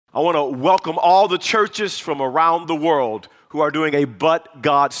I want to welcome all the churches from around the world who are doing a But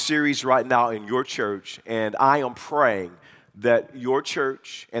God series right now in your church. And I am praying that your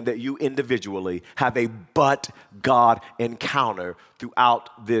church and that you individually have a But God encounter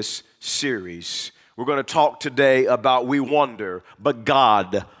throughout this series. We're going to talk today about we wonder, but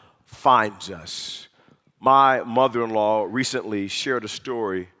God finds us. My mother-in-law recently shared a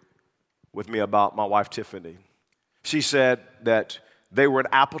story with me about my wife, Tiffany. She said that they were in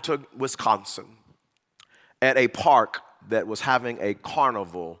Appleton, Wisconsin, at a park that was having a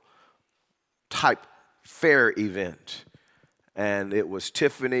carnival type fair event. And it was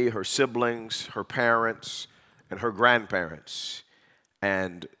Tiffany, her siblings, her parents, and her grandparents.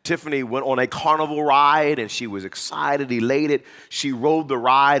 And Tiffany went on a carnival ride, and she was excited, elated. She rode the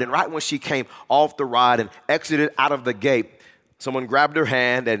ride, and right when she came off the ride and exited out of the gate, someone grabbed her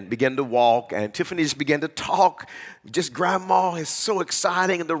hand and began to walk, and Tiffany just began to talk. Just, Grandma is so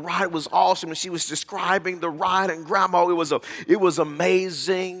exciting, and the ride was awesome, and she was describing the ride, and Grandma, it was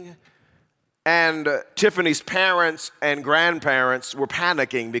amazing. And Tiffany's parents and grandparents were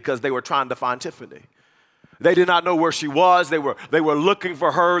panicking because they were trying to find Tiffany. They did not know where she was. They were looking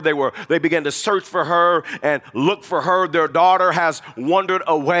for her. They began to search for her and look for her. Their daughter has wandered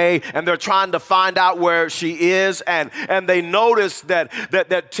away, and they're trying to find out where she is. And they notice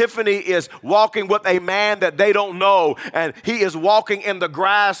that Tiffany is walking with a man that they don't know, and he is walking in the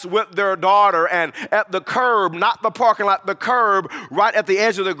grass with their daughter. And at the curb, not the parking lot, the curb, right at the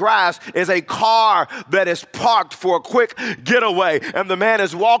edge of the grass, is a car that is parked for a quick getaway. And the man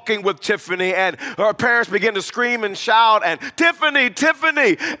is walking with Tiffany, and her parents begin to scream and shout, and Tiffany,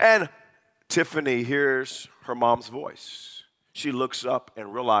 Tiffany. And Tiffany hears her mom's voice. She looks up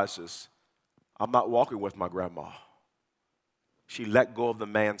and realizes, I'm not walking with my grandma. She let go of the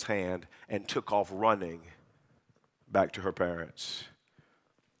man's hand and took off running back to her parents.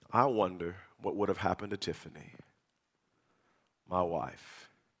 I wonder what would have happened to Tiffany, my wife,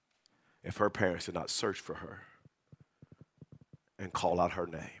 if her parents did not search for her and call out her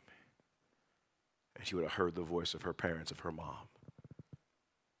name. And she would have heard the voice of her parents, of her mom.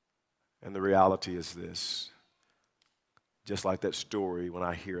 And the reality is this. Just like that story, when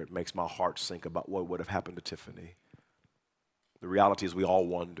I hear it, makes my heart sink about what would have happened to Tiffany. The reality is we all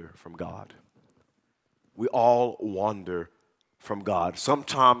wander from God. We all wander from God.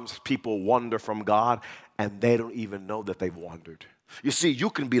 Sometimes people wander from God and they don't even know that they've wandered. You see,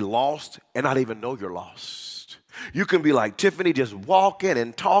 you can be lost and not even know you're lost. You can be like Tiffany, just walking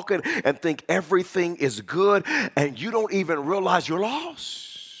and talking and think everything is good, and you don't even realize you're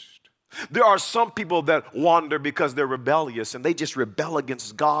lost. There are some people that wander because they're rebellious, and they just rebel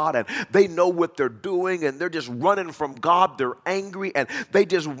against God, and they know what they're doing, and they're just running from God. They're angry, and they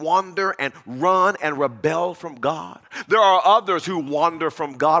just wander and run and rebel from God. There are others who wander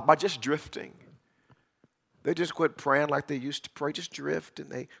from God by just drifting. They just quit praying like they used to pray, just drift, and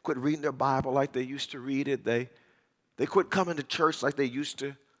they quit reading their Bible like they used to read it. They quit coming to church like they used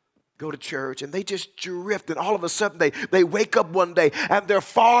to go to church, and they just drift, and all of a sudden they wake up one day, and they're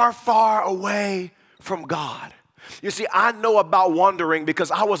far, far away from God. You see, I know about wandering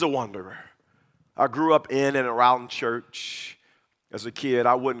because I was a wanderer. I grew up in and around church. As a kid,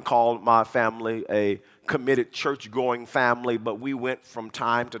 I wouldn't call my family a committed church-going family, but we went from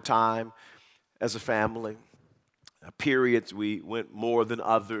time to time as a family. Periods we went more than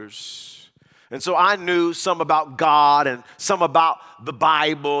others. And so I knew some about God and some about the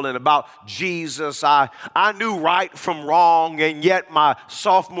Bible and about Jesus. I knew right from wrong, and yet my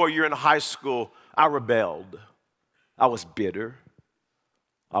sophomore year in high school, I rebelled. I was bitter.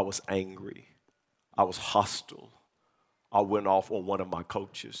 I was angry. I was hostile. I went off on one of my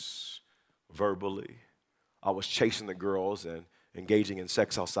coaches verbally. I was chasing the girls and engaging in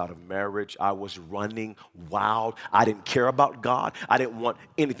sex outside of marriage. I was running wild. I didn't care about God. I didn't want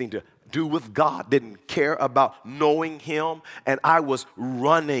anything to do with God. Didn't care about knowing Him. And I was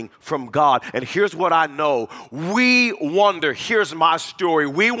running from God. And here's what I know. We wander. Here's my story.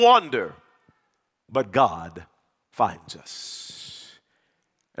 We wander, but God finds us.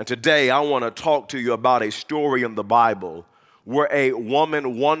 And today I want to talk to you about a story in the Bible where a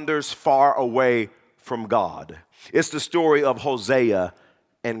woman wanders far away from God. It's the story of Hosea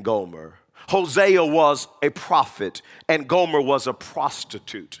and Gomer. Hosea was a prophet and Gomer was a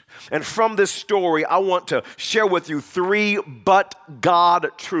prostitute. And from this story, I want to share with you 3 but God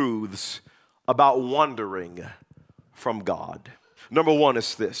truths about wandering from God. Number 1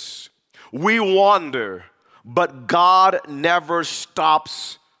 is this. We wander, but God never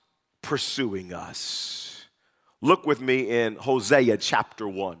stops pursuing us. Look with me in Hosea chapter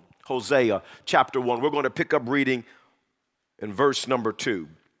 1. Hosea chapter 1. We're going to pick up reading in verse number 2.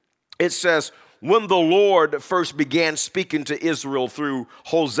 it says, when the Lord first began speaking to Israel through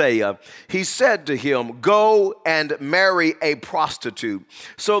Hosea, he said to him, go and marry a prostitute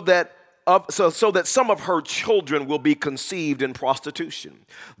so that some of her children will be conceived in prostitution.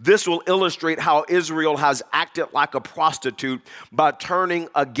 This will illustrate how Israel has acted like a prostitute by turning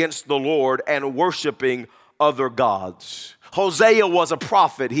against the Lord and worshiping other gods. Hosea was a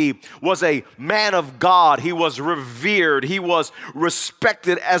prophet. He was a man of God. He was revered. He was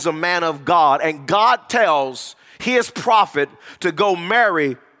respected as a man of God. And God tells his prophet to go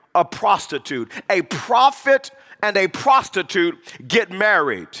marry a prostitute. A prophet and a prostitute get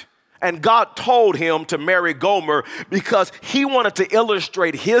married. And God told him to marry Gomer because he wanted to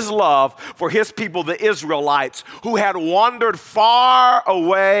illustrate his love for his people, the Israelites, who had wandered far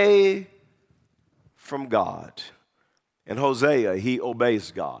away from God. And Hosea, he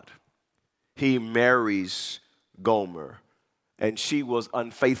obeys God. He marries Gomer, and she was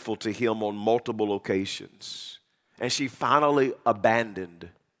unfaithful to him on multiple occasions. And she finally abandoned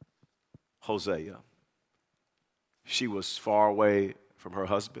Hosea. She was far away from her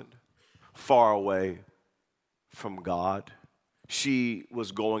husband, far away from God. She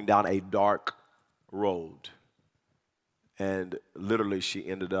was going down a dark road. And literally she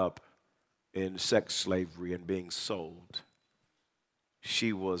ended up in sex slavery and being sold.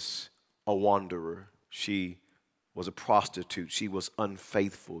 She was a wanderer. She was a prostitute. She was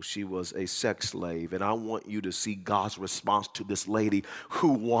unfaithful. She was a sex slave. And I want you to see God's response to this lady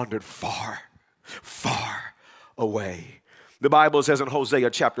who wandered far, far away. The Bible says in Hosea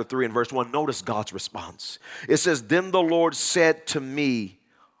chapter 3 and verse 1, notice God's response. It says, then the Lord said to me,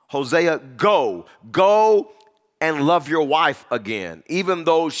 Hosea, go and love your wife again, even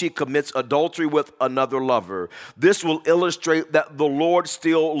though she commits adultery with another lover. This will illustrate that the Lord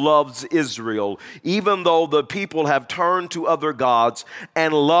still loves Israel, even though the people have turned to other gods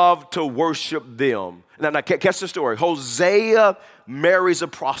and love to worship them. Now catch the story. Hosea marries a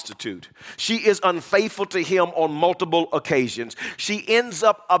prostitute. She is unfaithful to him on multiple occasions. She ends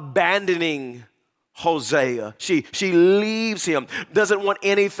up abandoning Hosea. She leaves him, doesn't want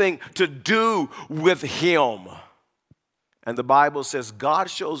anything to do with him. And the Bible says God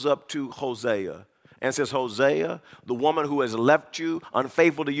shows up to Hosea and says, Hosea, the woman who has left you,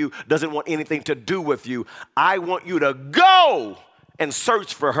 unfaithful to you, doesn't want anything to do with you. I want you to go and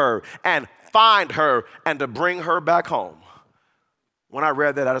search for her and find her and to bring her back home. When I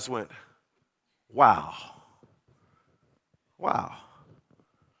read that, I just went, wow. Wow.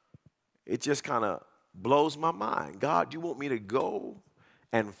 It just kind of blows my mind. God, you want me to go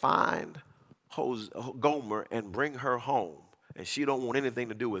and find Gomer and bring her home, and she don't want anything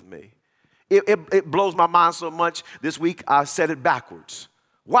to do with me. It blows my mind so much. This week I said it backwards.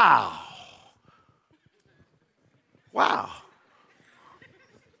 Wow. Wow.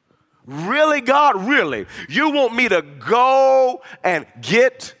 Really, God? Really? You want me to go and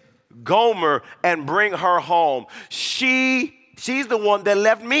get Gomer and bring her home? She's the one that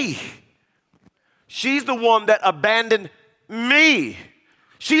left me. She's the one that abandoned me.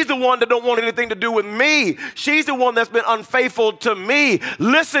 She's the one that don't want anything to do with me. She's the one that's been unfaithful to me.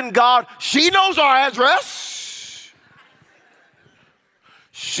 Listen, God, she knows our address.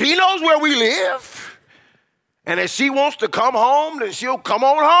 She knows where we live. And if she wants to come home, then she'll come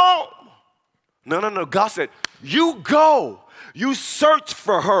on home. No. God said, you go. You search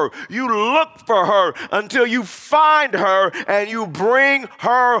for her. You look for her until you find her and you bring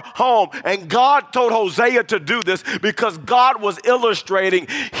her home. And God told Hosea to do this because God was illustrating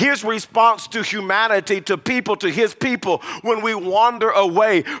his response to humanity, to people, to his people when we wander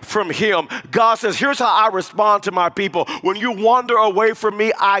away from him. God says, here's how I respond to my people. When you wander away from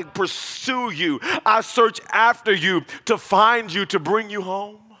me, I pursue you. I search after you to find you, to bring you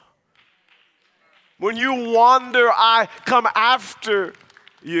home. When you wander, I come after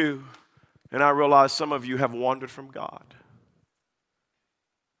you. And I realize some of you have wandered from God.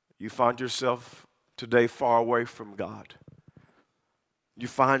 You find yourself today far away from God. You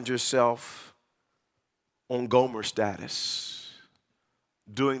find yourself on Gomer status,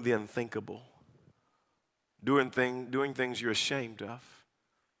 doing the unthinkable, doing things you're ashamed of.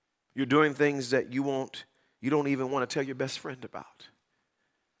 You're doing things that you don't even want to tell your best friend about.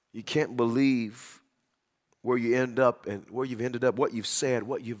 You can't believe where you end up and where you've ended up, what you've said,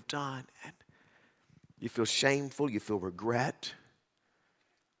 what you've done. And you feel shameful, you feel regret,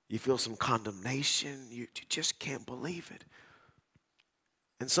 you feel some condemnation. You just can't believe it.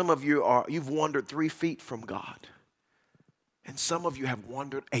 And some of you you've wandered 3 feet from God. And some of you have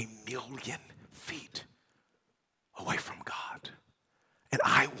wandered 1,000,000 feet away from God. And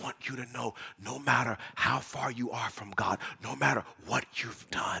I I want you to know, no matter how far you are from God, no matter what you've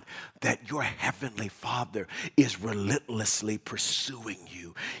done, that your heavenly Father is relentlessly pursuing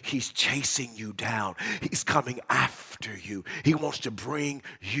you. He's chasing you down. He's coming after you. He wants to bring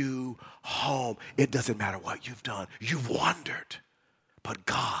you home. It doesn't matter what you've done. You've wandered, but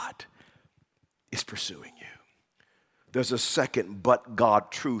God is pursuing you. There's a second but God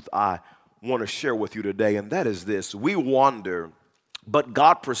truth I want to share with you today, and that is this. We wander, but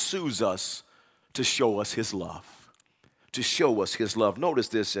God pursues us to show us his love. To show us his love. Notice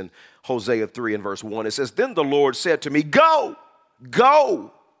this in Hosea 3 and verse 1. It says, then the Lord said to me, go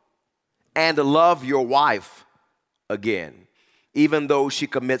and love your wife again, even though she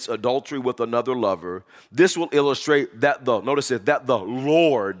commits adultery with another lover. This will illustrate that that the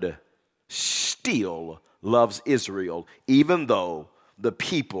Lord still loves Israel, even though the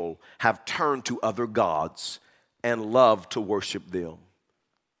people have turned to other gods and love to worship them.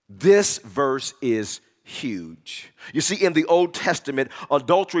 This verse is huge. You see, in the Old Testament,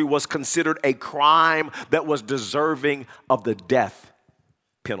 adultery was considered a crime that was deserving of the death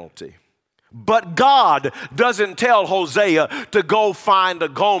penalty. But God doesn't tell Hosea to go find a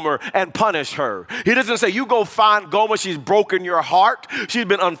Gomer and punish her. He doesn't say, you go find Gomer. She's broken your heart. She's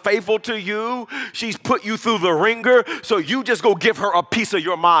been unfaithful to you. She's put you through the ringer. So you just go give her a piece of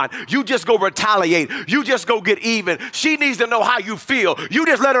your mind. You just go retaliate. You just go get even. She needs to know how you feel. You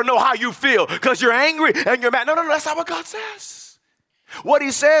just let her know how you feel because you're angry and you're mad. No, that's not what God says. What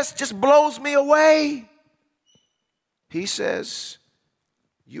he says just blows me away. He says,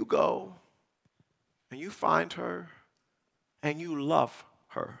 you go and you find her, and you love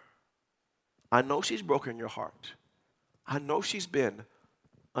her. I know she's broken your heart. I know she's been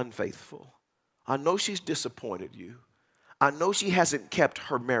unfaithful. I know she's disappointed you. I know she hasn't kept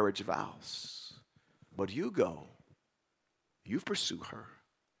her marriage vows. But you go, you pursue her,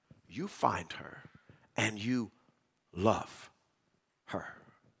 you find her, and you love her.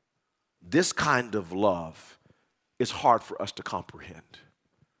 This kind of love is hard for us to comprehend.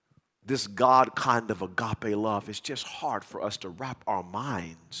 This God kind of agape love is just hard for us to wrap our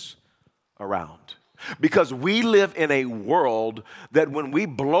minds around. Because we live in a world that when we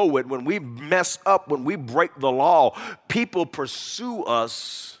blow it, when we mess up, when we break the law, people pursue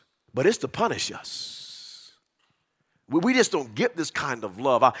us, but it's to punish us. We just don't get this kind of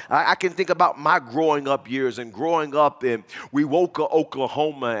love. I can think about my growing up years and growing up in Wewoka,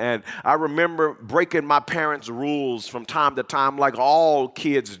 Oklahoma, and I remember breaking my parents' rules from time to time like all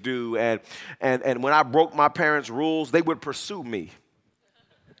kids do. And when I broke my parents' rules, they would pursue me.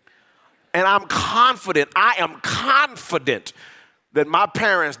 And I am confident that my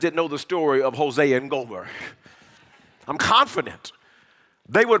parents didn't know the story of Hosea and Gomer. I'm confident.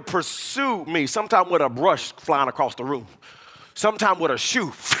 They would pursue me, sometimes with a brush flying across the room, sometimes with a shoe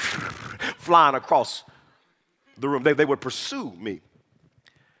flying across the room. They would pursue me.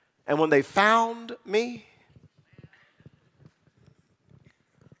 And when they found me,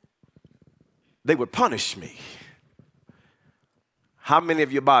 they would punish me. How many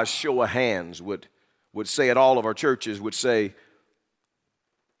of you, by a show of hands, would say at all of our churches, would say,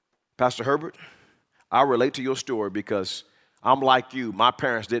 Pastor Herbert, I relate to your story because I'm like you. My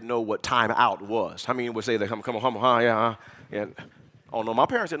parents didn't know what time out was. How many would say that? Come on, yeah. Oh, no, my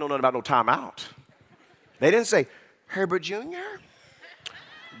parents didn't know nothing about no time out. They didn't say, Herbert Jr.,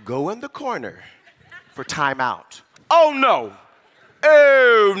 go in the corner for time out. Oh, no.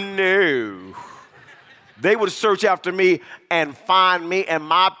 Oh, no. They would search after me and find me, and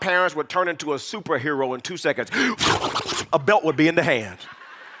my parents would turn into a superhero in 2 seconds. A belt would be in the hand.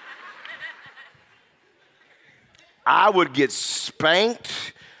 I would get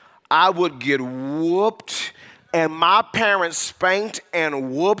spanked, I would get whooped, and my parents spanked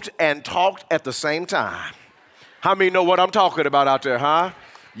and whooped and talked at the same time. How many know what I'm talking about out there, huh?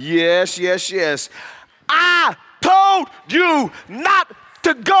 Yes. I told you not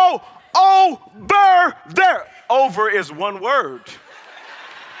to go over there. Over is one word.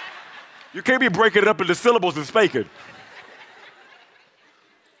 You can't be breaking it up into syllables and spanking.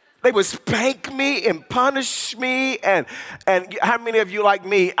 They would spank me and punish me, and how many of you like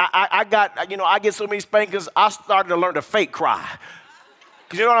me? I get so many spankings, I started to learn to fake cry.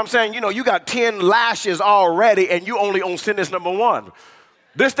 Because you know what I'm saying? You got 10 lashes already, and you only on sentence number 1.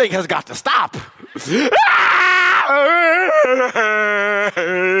 This thing has got to stop.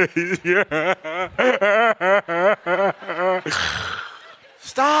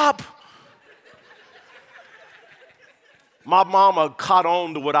 Stop. My mama caught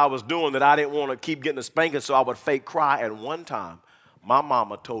on to what I was doing, that I didn't want to keep getting a spanking, so I would fake cry. And one time, my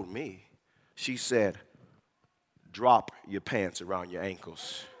mama told me, she said, drop your pants around your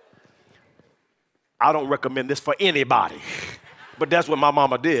ankles. I don't recommend this for anybody, but that's what my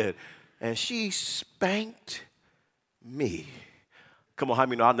mama did. And she spanked me. Come on, how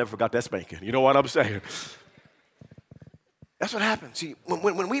many know I never forgot that spanking? You know what I'm saying? That's what happens. See,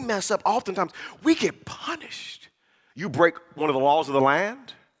 when we mess up, oftentimes we get punished. You break one of the laws of the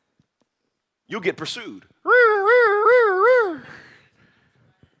land, you'll get pursued.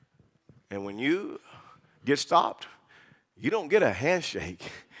 And when you get stopped, you don't get a handshake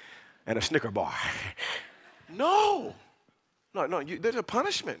and a Snicker bar. No, there's a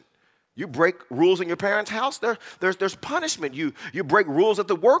punishment. You break rules in your parents' house, there's punishment. You break rules at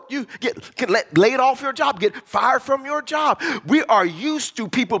the work, you get laid off your job, get fired from your job. We are used to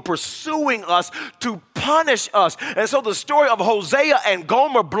people pursuing us to punish us. And so the story of Hosea and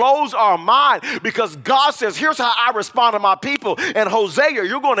Gomer blows our mind because God says, here's how I respond to my people. And Hosea,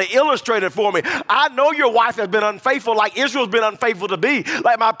 you're going to illustrate it for me. I know your wife has been unfaithful like Israel's been unfaithful to me,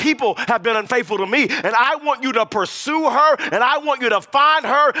 like my people have been unfaithful to me. And I want you to pursue her, and I want you to find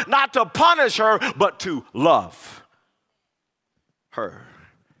her, not to punish her, but to love her.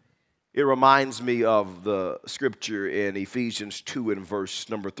 It reminds me of the scripture in Ephesians 2 and verse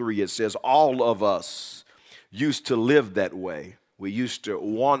number 3. It says, all of us used to live that way. We used to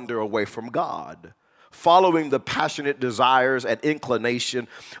wander away from God, following the passionate desires and inclination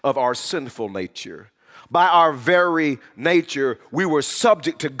of our sinful nature. By our very nature, we were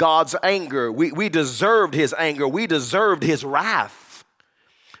subject to God's anger. We deserved his anger. We deserved his wrath,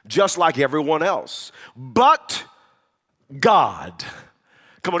 just like everyone else. But God,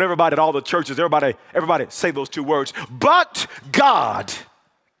 come on, everybody at all the churches, everybody say those two words. But God,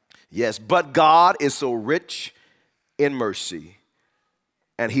 yes, but God is so rich in mercy,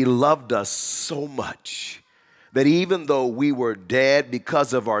 and he loved us so much that even though we were dead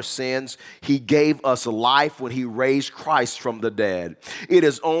because of our sins, he gave us life when he raised Christ from the dead. It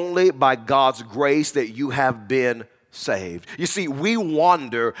is only by God's grace that you have been saved. You see, we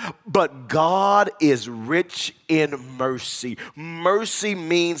wander, but God is rich in mercy. Mercy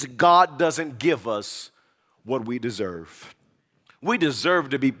means God doesn't give us what we deserve. We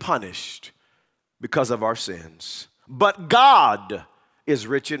deserve to be punished because of our sins. But God is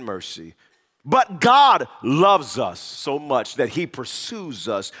rich in mercy. But God loves us so much that he pursues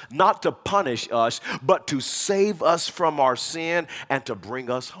us, not to punish us, but to save us from our sin and to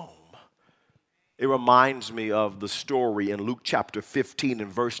bring us home. It reminds me of the story in Luke chapter 15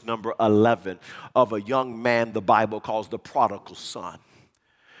 and verse number 11 of a young man the Bible calls the prodigal son.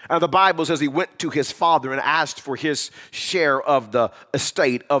 And the Bible says he went to his father and asked for his share of the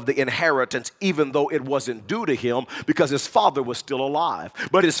estate, of the inheritance, even though it wasn't due to him because his father was still alive.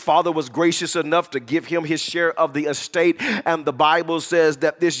 But his father was gracious enough to give him his share of the estate. And the Bible says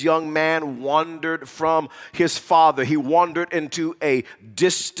that this young man wandered from his father. He wandered into a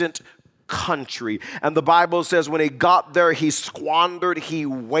distant country. And the Bible says when he got there, he squandered, he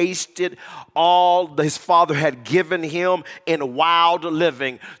wasted all his father had given him in wild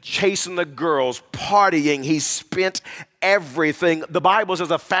living, chasing the girls, partying. He spent everything. The Bible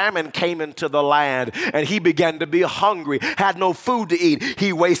says a famine came into the land and he began to be hungry, had no food to eat.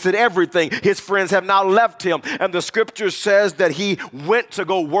 He wasted everything. His friends have now left him. And the scripture says that he went to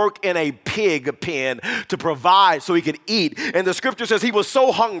go work in a pig pen to provide so he could eat. And the scripture says he was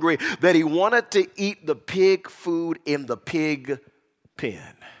so hungry that he wanted to eat the pig food in the pig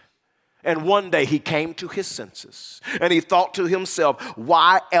pen. And one day he came to his senses and he thought to himself,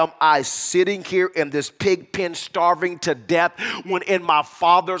 why am I sitting here in this pig pen starving to death when in my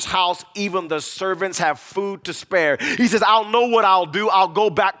father's house even the servants have food to spare? He says, I'll know what I'll do. I'll go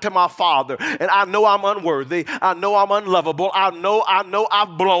back to my father. And I know I'm unworthy. I know I'm unlovable. I know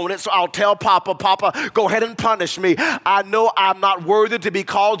I've blown it. So I'll tell Papa, go ahead and punish me. I know I'm not worthy to be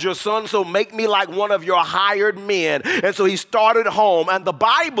called your son, so make me like one of your hired men. And so he started home. And the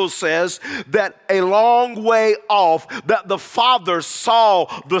Bible says that a long way off that the father saw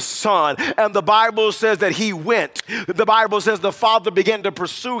the son, and the Bible says that he went. The Bible says the father began to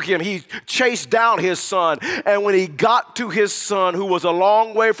pursue him. He chased down his son, and when he got to his son who was a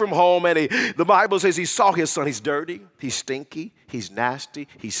long way from home, and the Bible says he saw his son. He's dirty, he's stinky, he's nasty,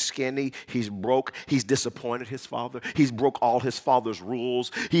 he's skinny, he's broke, he's disappointed his father, he's broke all his father's rules,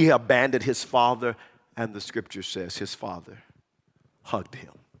 he abandoned his father, and the scripture says his father hugged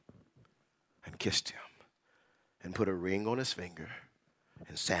him and kissed him and put a ring on his finger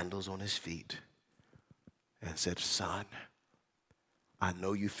and sandals on his feet and said, son, I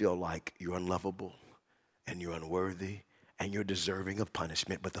know you feel like you're unlovable and you're unworthy and you're deserving of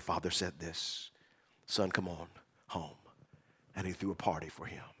punishment, but the father said this, son, come on home. And he threw a party for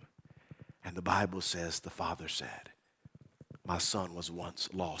him. And the Bible says the father said, my son was once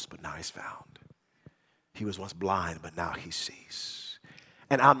lost, but now he's found. He was once blind, but now he sees.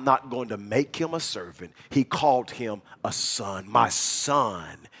 And I'm not going to make him a servant. He called him a son. My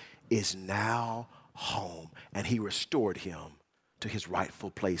son is now home. And he restored him to his rightful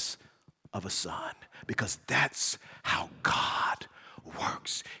place of a son, because that's how God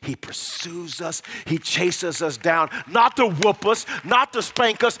works. He pursues us. He chases us down, not to whoop us, not to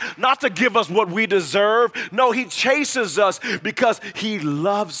spank us, not to give us what we deserve. No, he chases us because he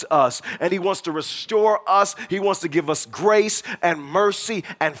loves us and he wants to restore us. He wants to give us grace and mercy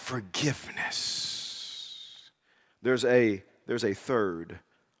and forgiveness. There's a third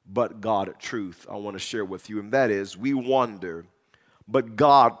but God truth I want to share with you, and that is we wander, but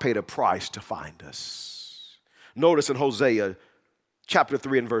God paid a price to find us. Notice in Hosea chapter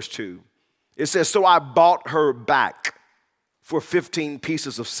 3 and verse 2, it says, so I bought her back for 15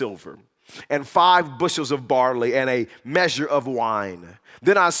 pieces of silver and 5 bushels of barley and a measure of wine.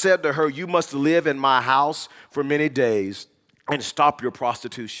 Then I said to her, you must live in my house for many days and stop your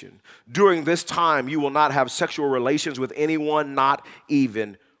prostitution. During this time, you will not have sexual relations with anyone, not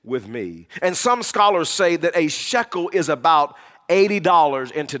even with me. And some scholars say that a shekel is about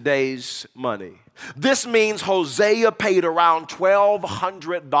 $80 in today's money. This means Hosea paid around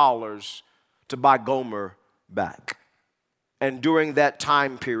 $1,200 to buy Gomer back. And during that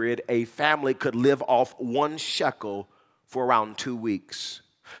time period, a family could live off 1 shekel for around 2 weeks.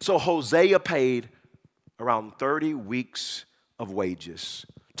 So Hosea paid around 30 weeks of wages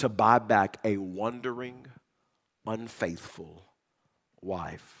to buy back a wandering, unfaithful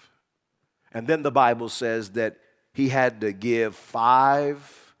wife. And then the Bible says that he had to give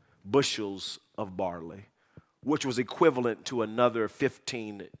 5 bushels of barley, which was equivalent to another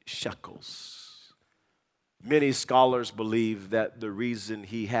 15 shekels. Many scholars believe that the reason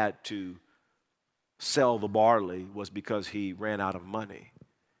he had to sell the barley was because he ran out of money.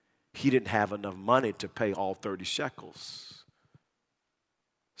 He didn't have enough money to pay all 30 shekels.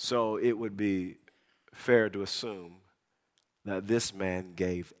 So it would be fair to assume that this man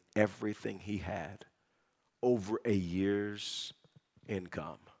gave everything he had, over a year's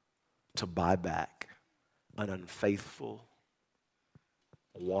income, to buy back an unfaithful,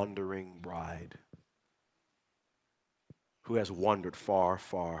 wandering bride who has wandered far,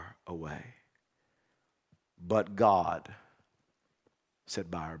 far away. But God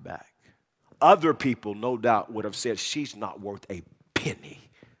said, buy her back. Other people, no doubt, would have said, she's not worth a penny.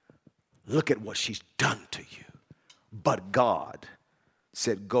 Look at what she's done to you. But God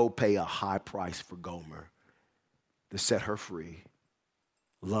said, go pay a high price for Gomer to set her free,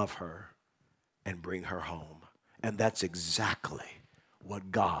 love her, and bring her home. And that's exactly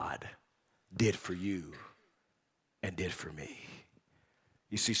what God did for you and did for me.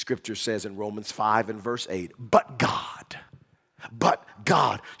 You see, Scripture says in Romans 5 and verse 8, but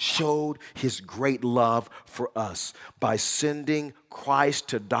God showed his great love for us by sending Christ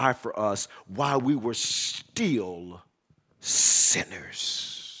to die for us while we were still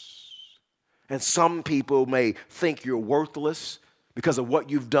sinners. And some people may think you're worthless because of what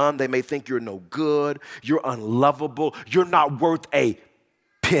you've done. They may think you're no good, you're unlovable, you're not worth a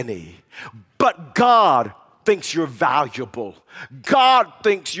penny. But God thinks you're valuable. God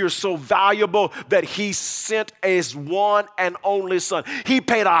thinks you're so valuable that he sent his one and only son. He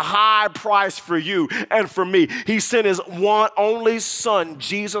paid a high price for you and for me. He sent his one only son,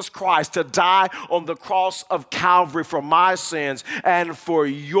 Jesus Christ, to die on the cross of Calvary for my sins and for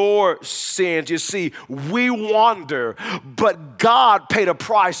your sins. You see, we wander, but God paid a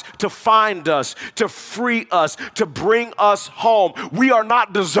price to find us, to free us, to bring us home. We are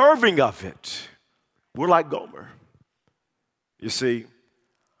not deserving of it. We're like Gomer. You see,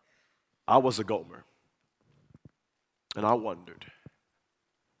 I was a Gomer, and I wandered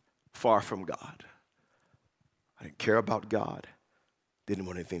far from God. I didn't care about God, didn't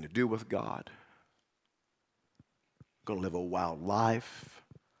want anything to do with God. Going to live a wild life.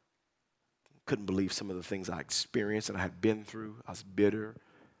 Couldn't believe some of the things I experienced and I had been through. I was bitter.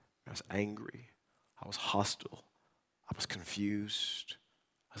 I was angry. I was hostile. I was confused.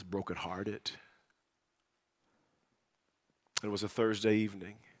 I was brokenhearted. It was a Thursday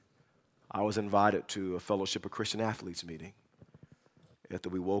evening. I was invited to a Fellowship of Christian Athletes meeting at the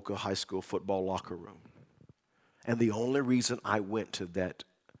Wewoka High School football locker room. And the only reason I went to that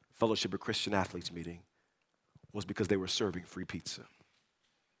Fellowship of Christian Athletes meeting was because they were serving free pizza.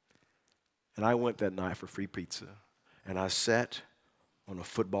 And I went that night for free pizza, and I sat on a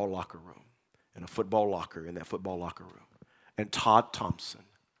football locker room, in a football locker, in that football locker room. And Todd Thompson,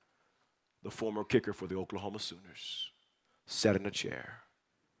 the former kicker for the Oklahoma Sooners, sat in a chair.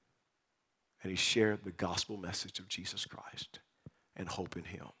 And he shared the gospel message of Jesus Christ and hope in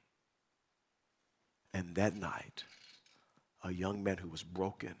him. And that night, a young man who was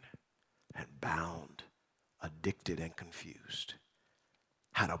broken and bound, addicted and confused,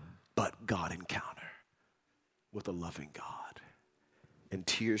 had a but God encounter with a loving God. And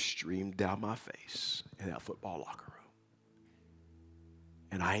tears streamed down my face in that football locker room.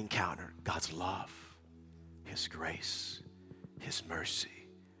 And I encountered God's love, his grace, his mercy,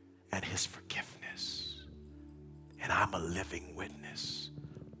 and his forgiveness. And I'm a living witness.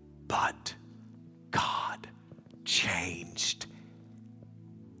 But God changed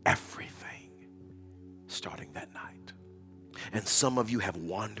everything starting that night. And some of you have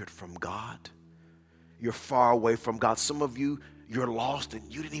wandered from God. You're far away from God. Some of you, you're lost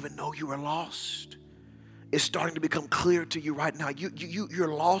and you didn't even know you were lost. It's starting to become clear to you right now.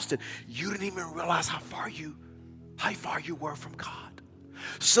 You're lost and you didn't even realize how far you were from God.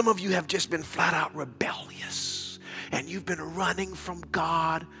 Some of you have just been flat out rebellious and you've been running from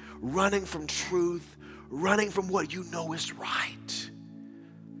God, running from truth, running from what you know is right.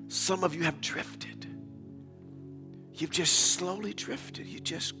 Some of you have drifted. You've just slowly drifted. You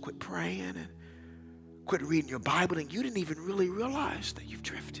just quit praying and quit reading your Bible, and you didn't even really realize that you've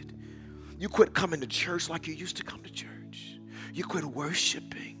drifted. You quit coming to church like you used to come to church. You quit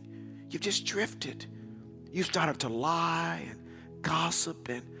worshiping. You've just drifted. You started to lie and gossip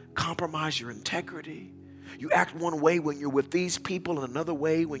and compromise your integrity. You act one way when you're with these people and another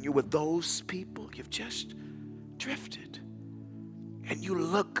way when you're with those people. You've just drifted. And you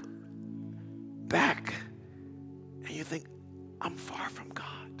look back and you think, I'm far from God.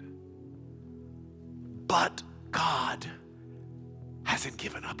 But God hasn't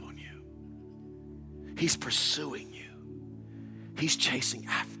given up on you. He's pursuing you. He's chasing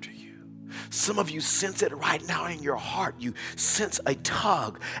after you. Some of you sense it right now in your heart. You sense a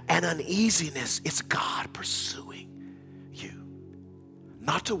tug and uneasiness. It's God pursuing you.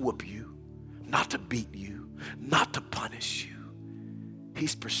 Not to whoop you, not to beat you, not to punish you.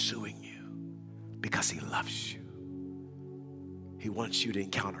 He's pursuing you because he loves you. He wants you to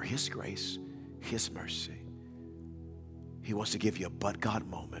encounter his grace, his mercy. He wants to give you a but God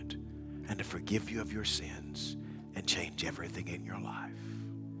moment and to forgive you of your sins and change everything in your life.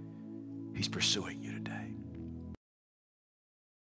 He's pursuing you today.